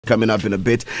coming up in a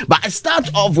bit. But I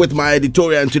start off with my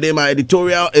editorial, and today my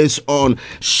editorial is on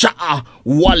Shatta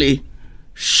Wale.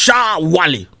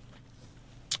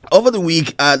 Over the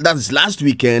week, that's last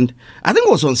weekend, I think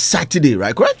it was on Saturday,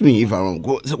 right? Correct me if I'm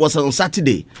wrong. It was on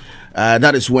Saturday.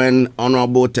 That is when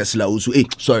Honorable Esla Usu.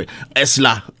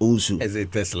 Is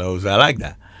it Tesla Usu? I like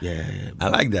that. Yeah. I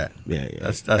like that. Yeah.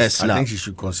 That's I think she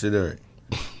should consider it.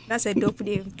 That's a dope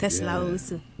name, Tesla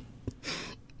Usu.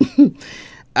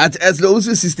 At Esla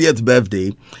Usu's 60th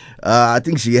birthday, I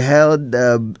think she held,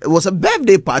 it was a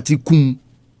birthday party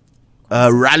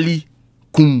rally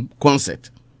concert.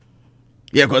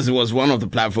 Yeah, because it was one of the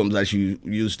platforms that she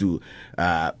used to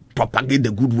propagate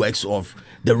the good works of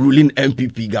the ruling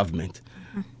MPP government.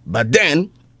 But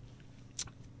then,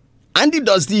 Andy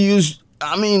Dosty used,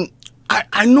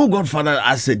 I know Godfather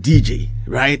as a DJ,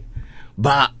 right?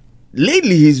 But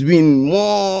lately he's been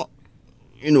more,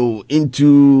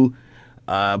 into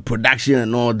production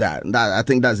and all that. I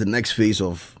think that's the next phase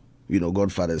of,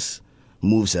 Godfather's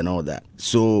moves and all that.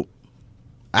 So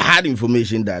I had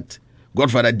information that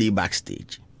Godfather did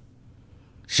backstage.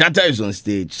 Shatta is on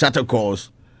stage. Shatta calls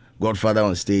Godfather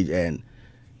on stage and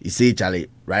he say, Charlie,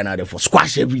 right now they for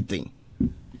squash everything.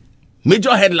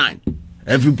 Major headline.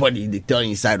 Everybody, they tell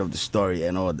inside of the story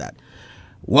and all that.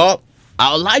 Well,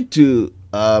 I would like to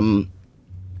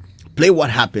play what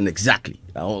happened exactly.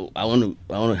 I want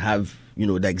to have,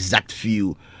 the exact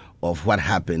view of what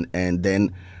happened. And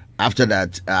then after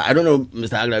that, I don't know,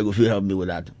 Mr. Agla, if you help me with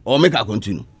that. Or make I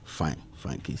continue. Fine,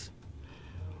 Keith.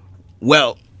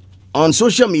 Well, on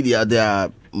social media, there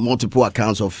are multiple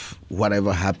accounts of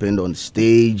whatever happened on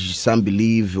stage. Some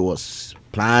believe it was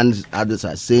planned. Others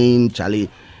are saying, Charlie,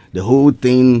 the whole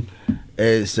thing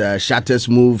is Shatta's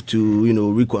move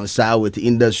to, reconcile with the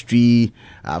industry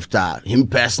after him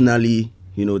personally,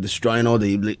 destroying all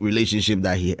the relationships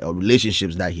that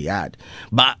he had.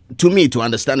 But to me, to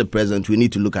understand the present, we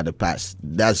need to look at the past.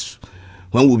 That's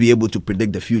when we'll be able to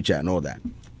predict the future and all that.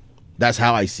 That's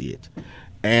how I see it.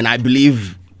 And I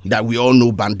believe that we all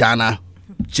know Bandana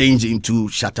changed into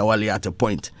Shatta Wale at a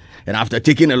point. And after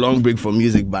taking a long break from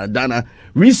music, Bandana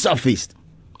resurfaced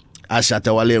as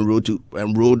Shatta Wale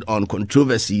and rode on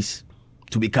controversies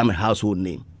to become a household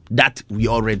name. That we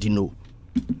already know.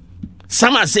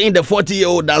 Some are saying the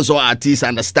 40-year-old dancehall artist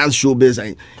understands showbiz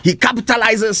and he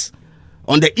capitalizes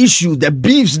on the issues, the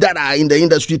beefs that are in the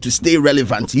industry to stay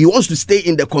relevant. He wants to stay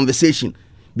in the conversation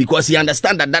because he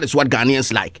understands that is what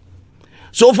Ghanaians like.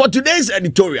 So for today's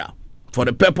editorial, for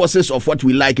the purposes of what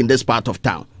we like in this part of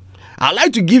town, I'd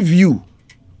like to give you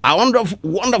a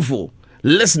wonderful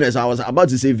listeners. I was about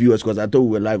to say viewers because I thought we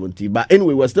were live on TV. But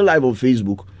anyway, we're still live on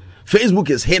Facebook. Facebook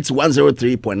is Hits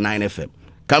 103.9 FM.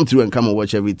 Come through and come and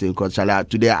watch everything because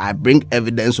today I bring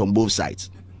evidence on both sides.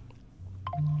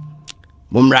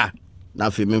 Mumra,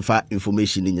 now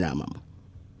information in your mama.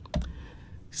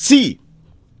 See,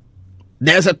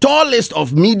 there's a tall list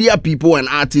of media people and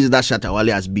artists that Shatta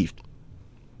Wale has beefed.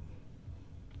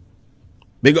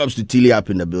 Big ups to Tilly up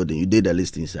in the building. You did the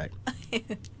list inside.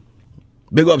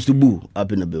 Big ups to Boo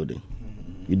up in the building.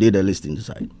 You did the list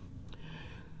inside.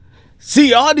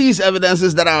 See, all these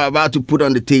evidences that I'm about to put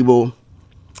on the table,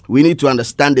 we need to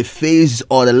understand the phase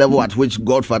or the level at which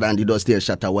Godfather and Dosty and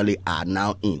Shatta Wale are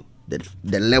now in.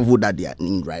 The level that they are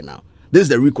in right now. This is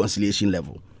the reconciliation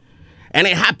level. And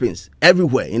it happens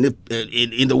everywhere in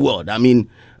the world. I mean,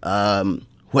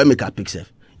 where make a picture?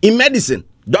 In medicine,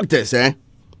 doctors, they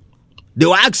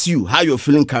will ask you how you're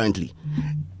feeling currently.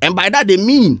 And by that, they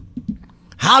mean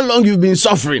how long you've been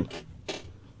suffering.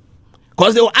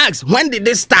 Because they will ask, when did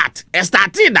they start? It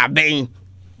started that being.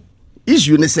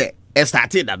 Issue, they say, it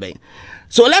started that being.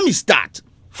 So let me start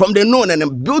from the known and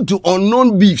then build to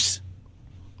unknown beefs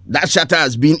that Shatta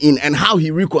has been in and how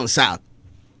he reconciled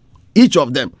each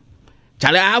of them.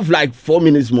 Charlie, I have like 4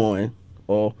 minutes more,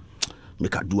 or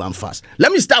make I do them fast.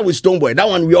 Let me start with Stonebwoy. That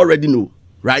one we already know,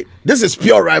 right? This is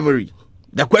pure rivalry.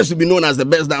 The quest to be known as the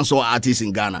best dancehall artist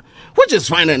in Ghana, which is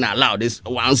fine and allowed. This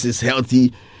once it's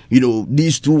healthy,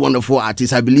 these two wonderful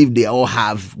artists, I believe they all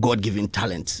have God-given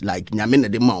talents, like Nyamene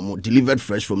de Maumo, delivered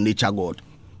fresh from nature God.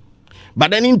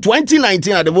 But then in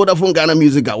 2019 at the Vodafone Ghana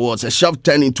Music Awards, a shove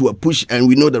turned into a push, and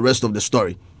we know the rest of the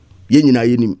story.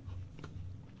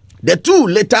 The two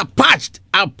later patched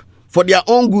up for their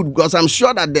own good because I'm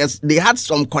sure that they had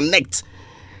some connect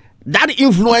that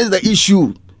influenced the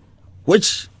issue,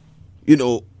 which,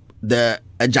 the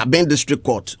Ajabin District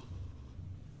Court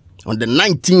on the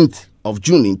 19th of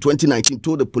June in 2019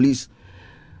 told the police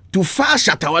to file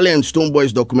Shatta Wale and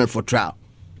Stonebwoy's document for trial.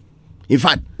 In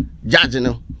fact, judge,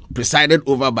 presided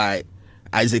over by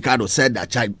Isaac Ado, said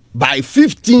that by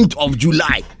 15th of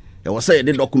July, there was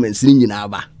the documents in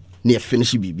Yinaba. near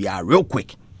finish BBR real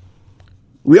quick.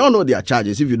 We all know their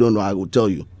charges. If you don't know, I will tell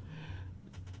you.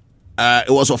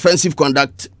 It was offensive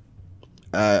conduct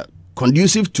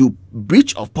conducive to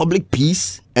breach of public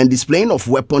peace and displaying of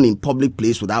weapon in public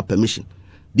place without permission.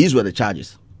 These were the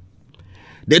charges.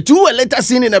 The two were later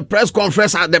seen in a press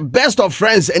conference as the best of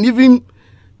friends, and even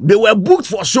they were booked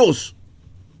for shows.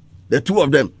 The two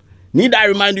of them. Need I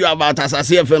remind you about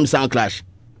Asase FM sound clash?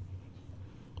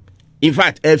 In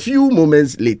fact, a few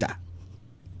moments later,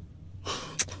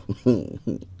 a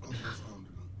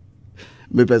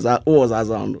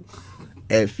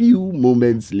few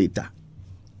moments later,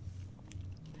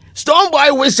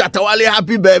 Stonebwoy wished Shatta Wale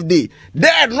happy birthday.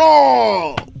 There,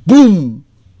 no, boom.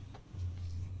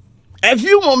 A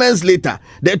few moments later,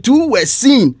 the two were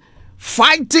seen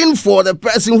fighting for the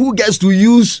person who gets to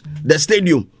use the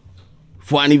stadium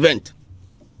for an event.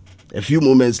 A few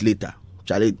moments later,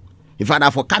 Charlie, in fact, I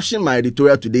for caption my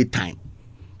editorial today, time,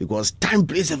 because time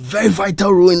plays a very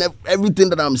vital role in everything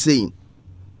that I'm saying.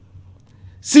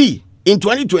 See, in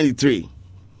 2023,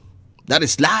 that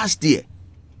is last year,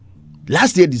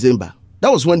 December,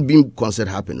 that was when Beam concert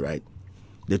happened, right?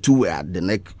 The two were at the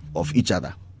neck of each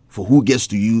other for who gets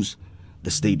to use the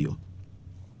stadium.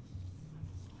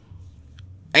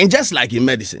 And just like in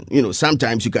medicine, you know,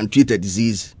 sometimes you can treat a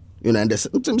disease, you know, and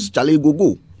sometimes Charlie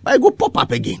go, but it go pop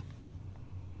up again.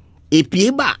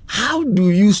 How do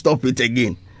you stop it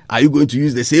again? Are you going to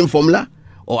use the same formula,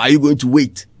 or are you going to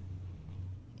wait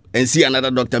and see another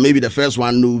doctor? Maybe the first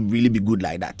one will really be good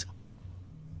like that.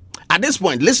 At this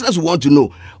point, listeners want to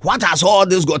know, what has all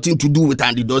this got to do with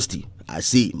Andy Dosty? I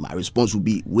see, my response will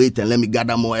be, wait and let me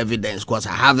gather more evidence, because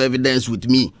I have evidence with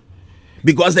me.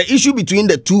 Because the issue between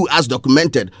the two, as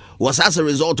documented, was as a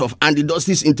result of Andy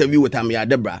Dosty's interview with Amia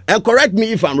Debra. And correct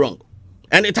me if I'm wrong.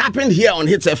 And it happened here on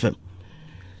Hits FM.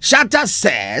 Shatta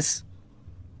says,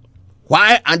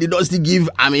 why Andy Dosty give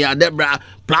Amia Debra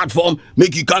platform,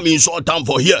 make you come in short time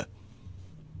for here?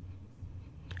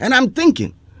 And I'm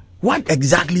thinking, what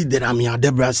exactly did Amia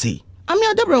Debra say?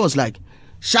 Amia Debra was like,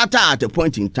 Shatta at a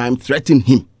point in time threatened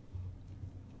him.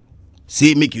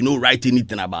 Say, make you know write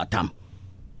anything about him.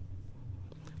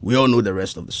 We all know the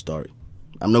rest of the story.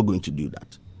 I'm not going to do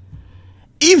that.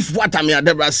 If what Amia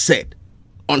Debra said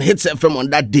on Hits FM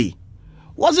on that day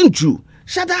wasn't true,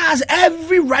 Shatta has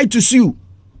every right to sue.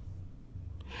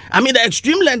 I mean, the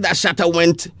extreme length that Shatta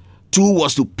went to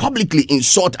was to publicly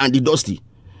insult Andy Dosty,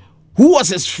 who was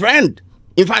his friend.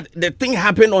 In fact, the thing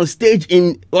happened on stage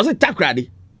in, was it Takrady?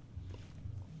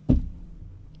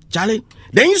 Charlie?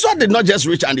 The insult did not just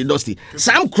reach Andy Dosty.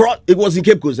 Sam crossed, it was in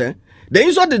Cape Coast, eh? The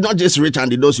insult did not just reach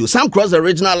Andy Dosty. Sam crossed the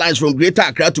original lines from Greater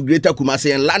Accra to Greater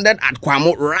Kumasi and landed at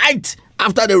Kwamo right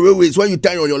after the railways when you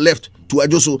turn on your left to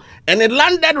Ajoso. And it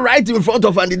landed right in front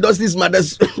of Andy Dosty's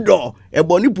mother's door.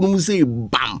 Ebony Pumu say,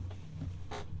 bam.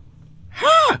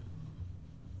 Huh?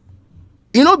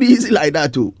 It not be easy like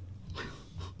that too.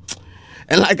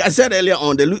 And like I said earlier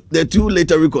on, the two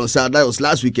later reconciled. That was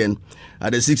last weekend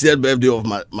at the 60th birthday of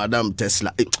Madame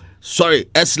Tesla. Sorry,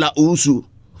 Esla Usu.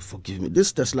 Forgive me,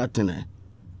 this Tesla thing.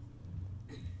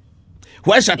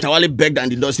 Where Shatta Wale begged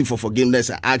Andy Dosty for forgiveness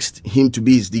and asked him to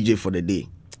be his DJ for the day.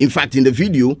 In fact, in the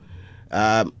video,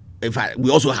 in fact, we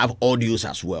also have audios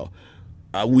as well.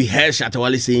 We heard Shatta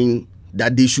Wale saying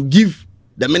that they should give,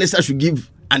 the minister should give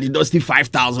Andy Dosty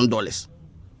 $5,000.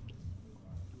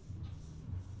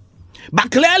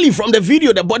 But clearly from the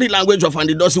video, the body language of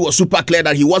Andy Dosty was super clear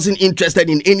that he wasn't interested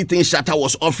in anything Shatta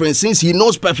was offering, since he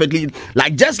knows perfectly,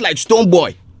 like just like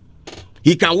Stonebwoy,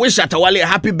 he can wish Shatta Wale a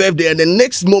happy birthday and the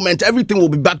next moment everything will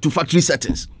be back to factory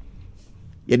settings.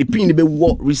 Yeah, the pin be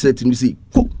what resetting, you see,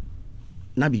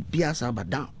 na be piasa but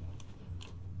down.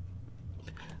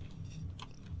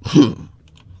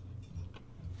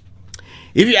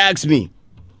 If you ask me,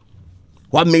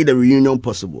 what made the reunion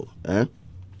possible?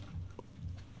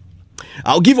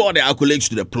 I'll give all the accolades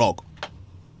to the plug.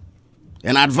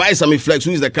 And advise Sammy Flex,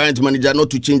 who is the current manager, not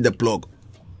to change the plug.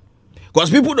 Because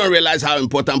people don't realize how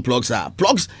important plugs are.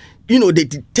 Plugs, you know, they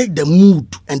take the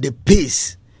mood and the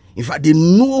pace. In fact, they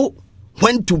know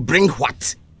when to bring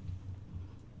what.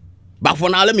 But for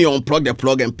now, let me unplug the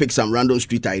plug and pick some random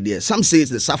street ideas. Some say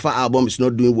the Safa album is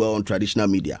not doing well on traditional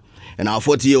media. And our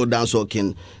 40-year-old dancehall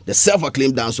king, the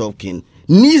self-acclaimed dancehall king,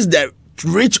 needs the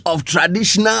reach of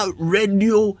traditional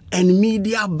radio and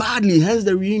media badly, hence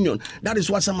the reunion. That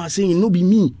is what some are saying. No be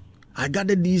me. I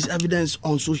gathered this evidence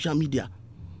on social media.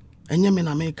 And in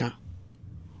America,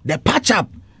 the patch up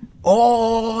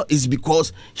all is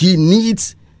because he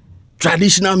needs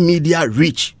traditional media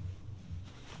reach.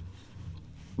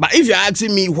 But if you're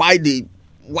asking me why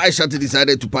Shatta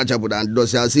decided to patch up with Andy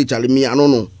Dosty, I'll say, Charlie, me, I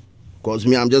don't know. Because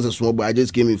me, I'm just a small boy. I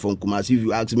just came in from Kumasi. If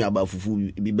you ask me about fufu,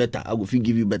 it'd be better. I will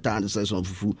give you better answers on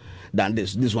fufu than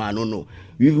this. This one, I don't know.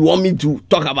 If you want me to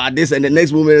talk about this and the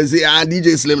next moment say,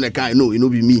 DJ Slim, the kind, no, it no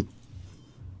be me.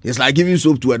 It's like giving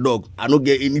soap to a dog. I don't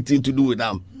get anything to do with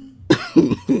them.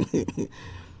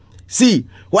 See,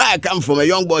 where I come from, a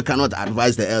young boy cannot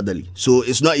advise the elderly. So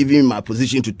it's not even in my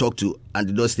position to talk to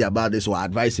Andy Dosty about this or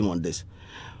advise him on this.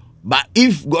 But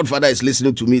if Godfather is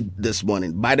listening to me this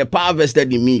morning, by the power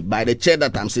vested in me, by the chair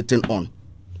that I'm sitting on,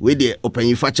 with the open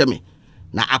you fetch me.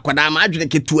 Now, I imagine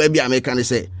to every American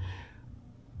say,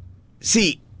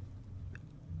 see,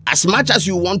 as much as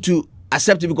you want to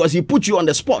accept it because he put you on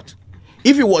the spot,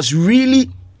 if it was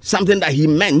really something that he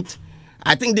meant,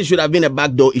 I think this should have been a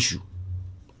backdoor issue.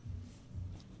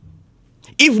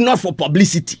 If not for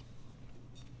publicity,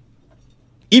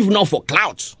 if not for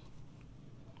Clouts,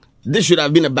 this should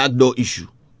have been a backdoor issue.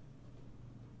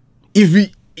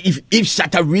 If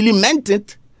Shatta really meant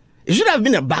it, it should have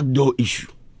been a backdoor issue.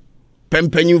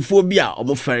 Pempenuphobia or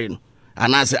ferino,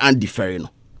 and I say anti-ferino.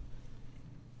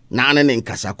 Now,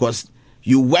 because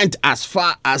you went as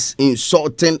far as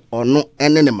insulting or no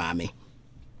enemy.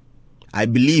 I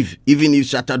believe even if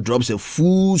Shatta drops a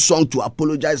full song to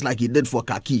apologize like he did for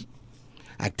Kaki,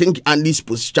 I think Andy's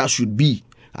posture should be,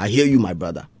 I hear you, my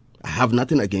brother. I have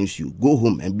nothing against you. Go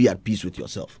home and be at peace with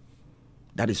yourself.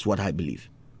 That is what I believe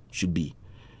should be.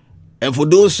 And for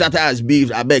those Shatta has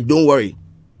beef, I beg, don't worry.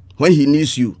 When he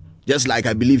needs you, just like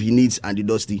I believe he needs Andy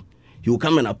Dosty, he will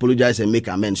come and apologize and make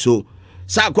amends. So,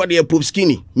 Sakwadi Pope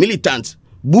Skinny, Militant,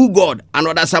 Boo God,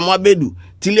 another Samoa Bedu,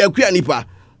 Tilia Nipa,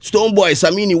 Stone Boy,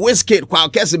 Samini, Westgate,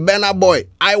 Kwalkesi, Banner Boy,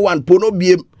 I1, Pono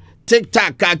BM, Tic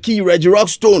Tac, Kaki, Reggie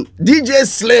Rockstone, DJ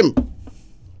Slim.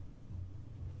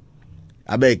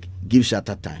 I beg, give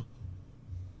Shatta time.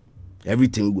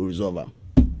 Everything will resolve them.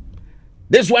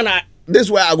 This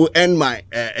is where I will end my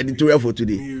editorial for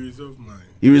today. You resolve mine.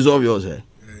 You resolve yours, eh?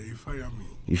 You fire me.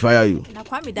 He fire you. Now,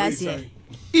 Kwame, that's here.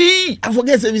 I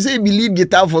forget if you say he lead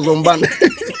guitar for some band.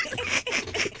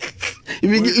 If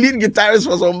you lead guitarist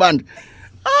for some band.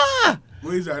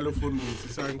 Where is the xylophone?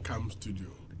 It's a Cam studio.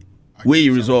 Where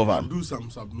you resolve them? Do some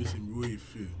submission where you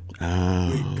feel.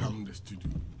 Where you come the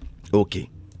studio. Okay.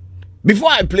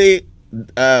 Before I play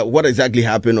what exactly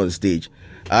happened on stage,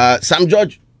 Sam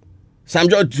George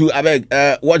too, I beg,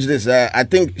 watch this. I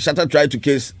think Shatta tried to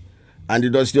kiss Andy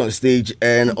Dosty on stage,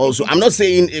 and also, I'm not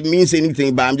saying it means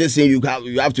anything, but I'm just saying you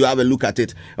have to have a look at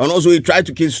it. And also, he tried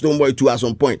to kiss Stoneboy too at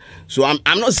some point. So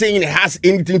I'm not saying it has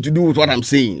anything to do with what I'm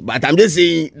saying, but I'm just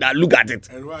saying that look at it.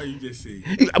 And why are you just saying?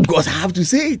 Because I have to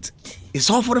say it. It's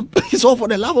all for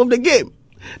the love of the game.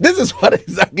 This is what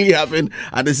exactly happened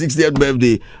at the 60th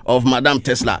birthday of Madame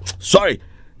Tesla. Sorry,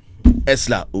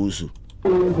 Esla Osu.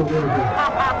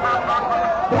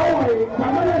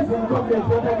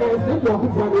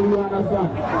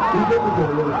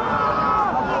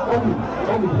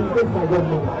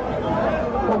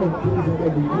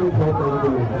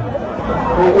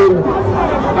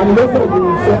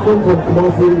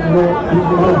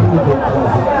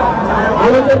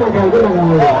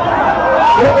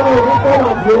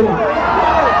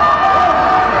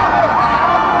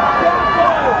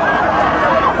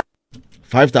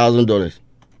 $5,000.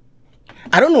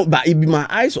 I don't know, but it be my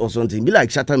eyes or something. Be like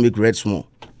Shatta make red small.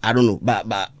 I don't know,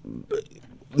 but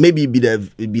maybe it be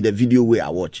the video where I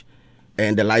watch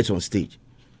and the lights on stage,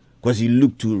 because he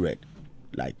look too red,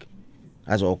 like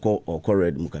as or call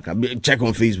red mukaka. Check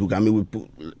on Facebook. I mean, we put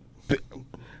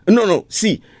no.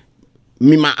 See,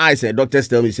 me my eyes. Doctors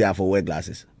tell me say I have to wear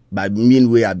glasses, but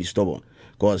meanwhile I be stubborn,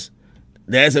 because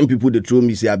there are some people that throw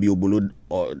me say I be obolo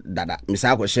or that me say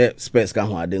I go share space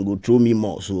can then go throw me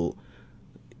more. So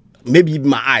maybe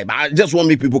my eye, but I just want to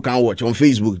make people can watch on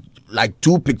Facebook like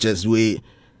 2 pictures where,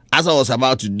 as I was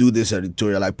about to do this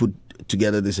editorial, I put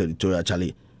together this editorial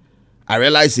actually. I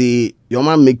realized your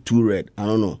man make too red. I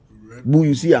don't know. Red? Boo,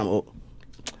 you see I'm like,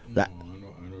 I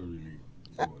don't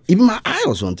really. Even my eye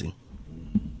or something.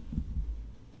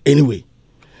 Anyway.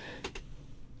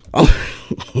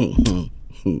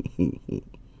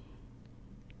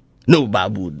 No,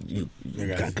 Babu, you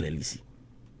can't clearly see.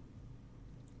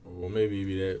 Or maybe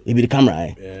it be the camera,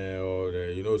 eh? Yeah,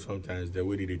 or sometimes the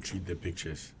way they treat the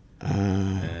pictures.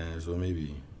 So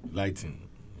maybe lighting,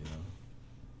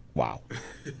 Wow.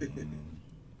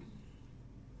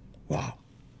 Wow.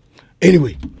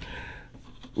 Anyway,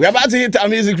 we're about to hit our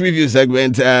music review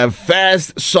segment.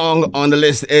 First song on the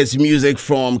list is music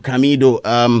from Camido.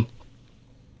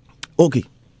 Okay,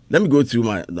 let me go through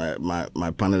my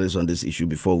panelists on this issue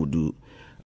before we do